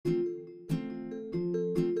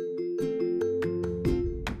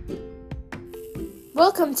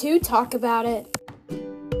Welcome to Talk About It.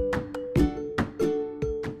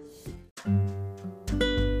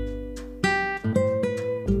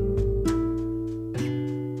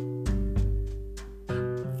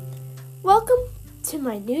 Welcome to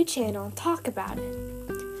my new channel, Talk About It.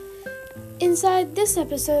 Inside this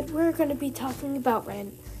episode, we're going to be talking about the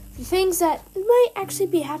things that might actually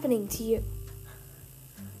be happening to you.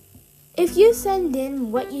 If you send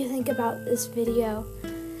in what you think about this video,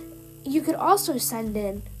 you could also send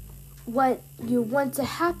in what you want to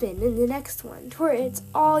happen in the next one, where it's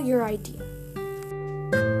all your idea.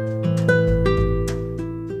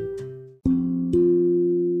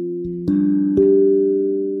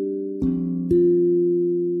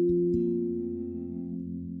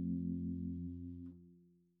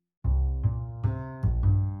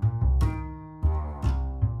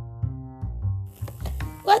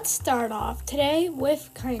 Let's start off today with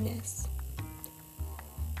kindness.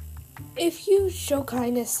 If you show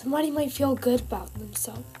kindness, somebody might feel good about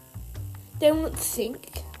themselves. They won't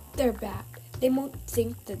think they're bad. They won't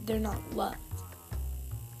think that they're not loved.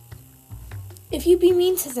 If you be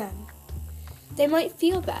mean to them, they might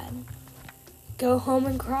feel bad. Go home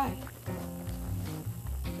and cry.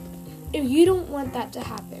 If you don't want that to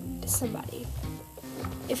happen to somebody,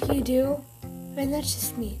 if you do, then that's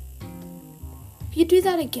just mean. If you do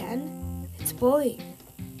that again, it's bullying.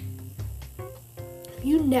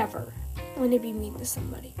 You never want to be mean to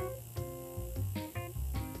somebody.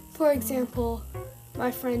 For example, my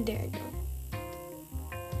friend Daniel.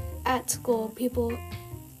 At school, people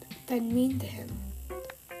been mean to him.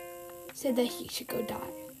 Said that he should go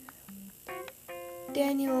die.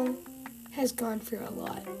 Daniel has gone through a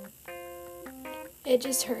lot. It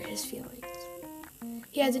just hurt his feelings.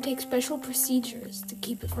 He had to take special procedures to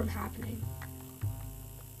keep it from happening.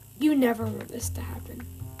 You never want this to happen.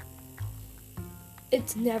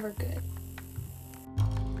 It's never good.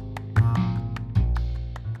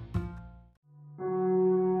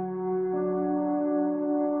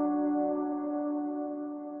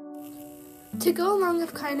 To go along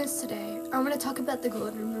with kindness today, I'm going to talk about the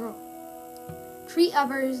golden rule. Treat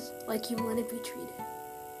others like you want to be treated.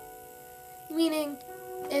 Meaning,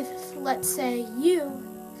 if, let's say, you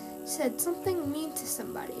said something mean to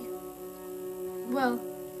somebody, well,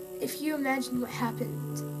 if you imagine what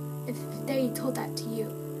happened if they told that to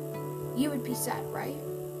you, you would be sad, right?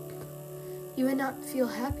 You would not feel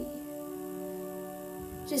happy.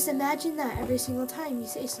 Just imagine that every single time you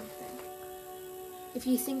say something. If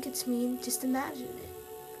you think it's mean, just imagine it.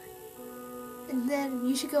 And then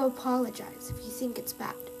you should go apologize if you think it's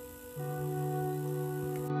bad.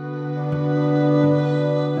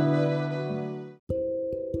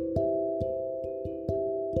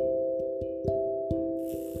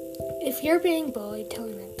 If you're being bullied, tell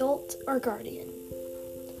an adult or guardian.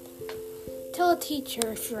 Tell a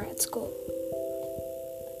teacher if you're at school.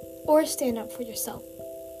 Or stand up for yourself.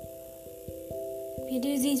 If you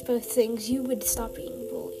do these both things, you would stop being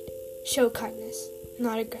bullied. Show kindness,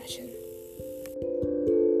 not aggression.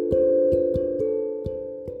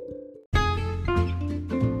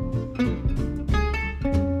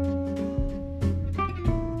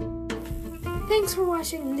 Thanks for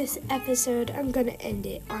watching this episode. I'm going to end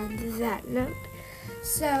it on that note.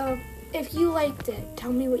 So, if you liked it,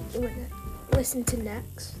 tell me what you want to listen to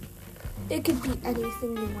next. It could be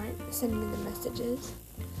anything you want. Send me the messages.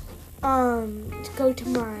 Go to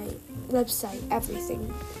my website, everything.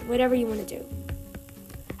 Whatever you want to do.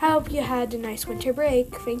 I hope you had a nice winter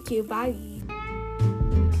break. Thank you. Bye.